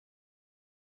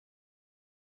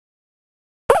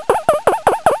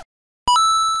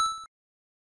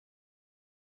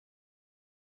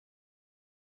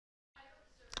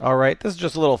All right, this is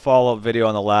just a little follow-up video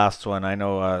on the last one. I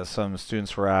know some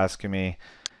students were asking me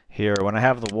here when I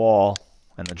have the wall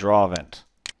and the draw event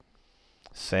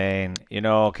saying,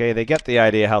 okay, they get the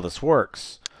idea how this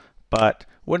works, but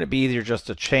wouldn't it be easier just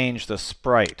to change the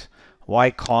sprite? Why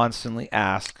constantly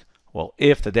ask, well,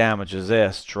 if the damage is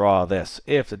this, draw this.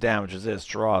 If the damage is this,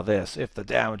 draw this. If the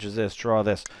damage is this, draw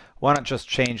this. Why not just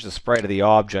change the sprite of the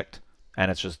object and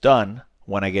it's just done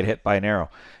when I get hit by an arrow?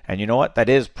 And you know what? That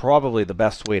is probably the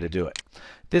best way to do it.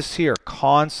 This here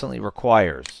constantly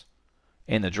requires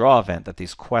in the draw event that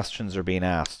these questions are being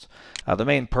asked. The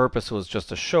main purpose was just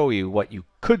to show you what you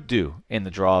could do in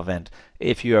the draw event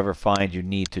if you ever find you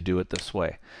need to do it this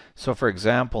way. So for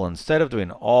example, instead of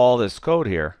doing all this code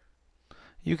here,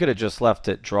 you could have just left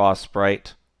it draw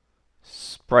sprite,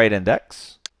 sprite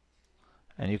index,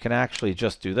 and you can actually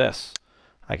just do this.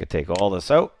 I could take all this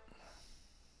out.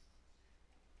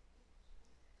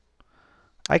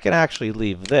 I can actually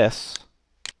leave this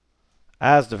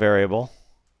as the variable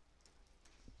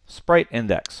sprite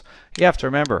index. You have to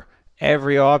remember,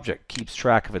 every object keeps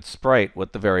track of its sprite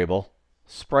with the variable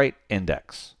sprite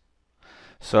index.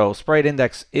 So sprite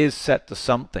index is set to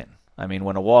something. I mean,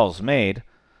 when a wall is made,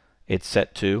 it's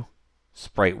set to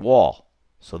sprite wall.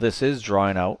 So this is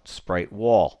drawing out sprite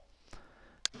wall.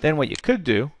 Then what you could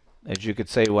do is you could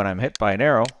say when I'm hit by an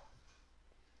arrow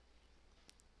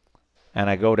and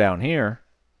I go down here,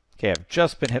 okay, I've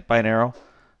just been hit by an arrow,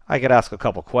 I could ask a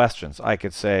couple questions. I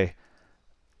could say,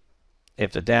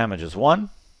 if the damage is 1,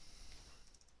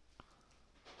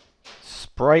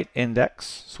 sprite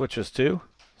index switches to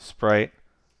sprite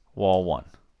wall 1.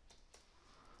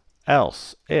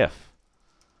 Else, if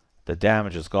the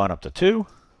damage has gone up to 2,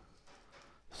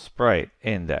 sprite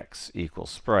index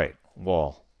equals sprite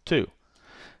wall 2.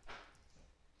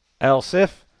 Else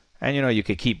if, and you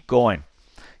could keep going.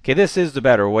 Okay, this is the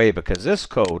better way because this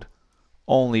code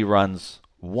only runs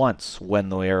once when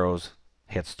the arrows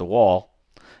hits the wall.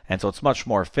 And so it's much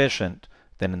more efficient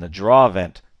than in the draw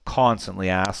event constantly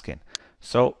asking.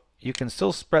 So you can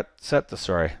still set the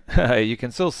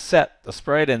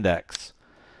sprite index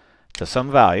to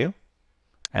some value,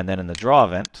 and then in the draw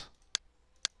event,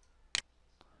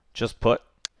 just put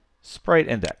sprite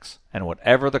index, and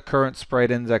whatever the current sprite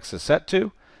index is set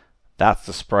to, that's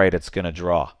the sprite it's going to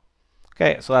draw.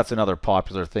 Okay, so that's another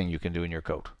popular thing you can do in your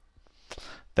code.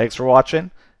 Thanks for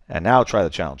watching, and now try the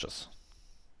challenges.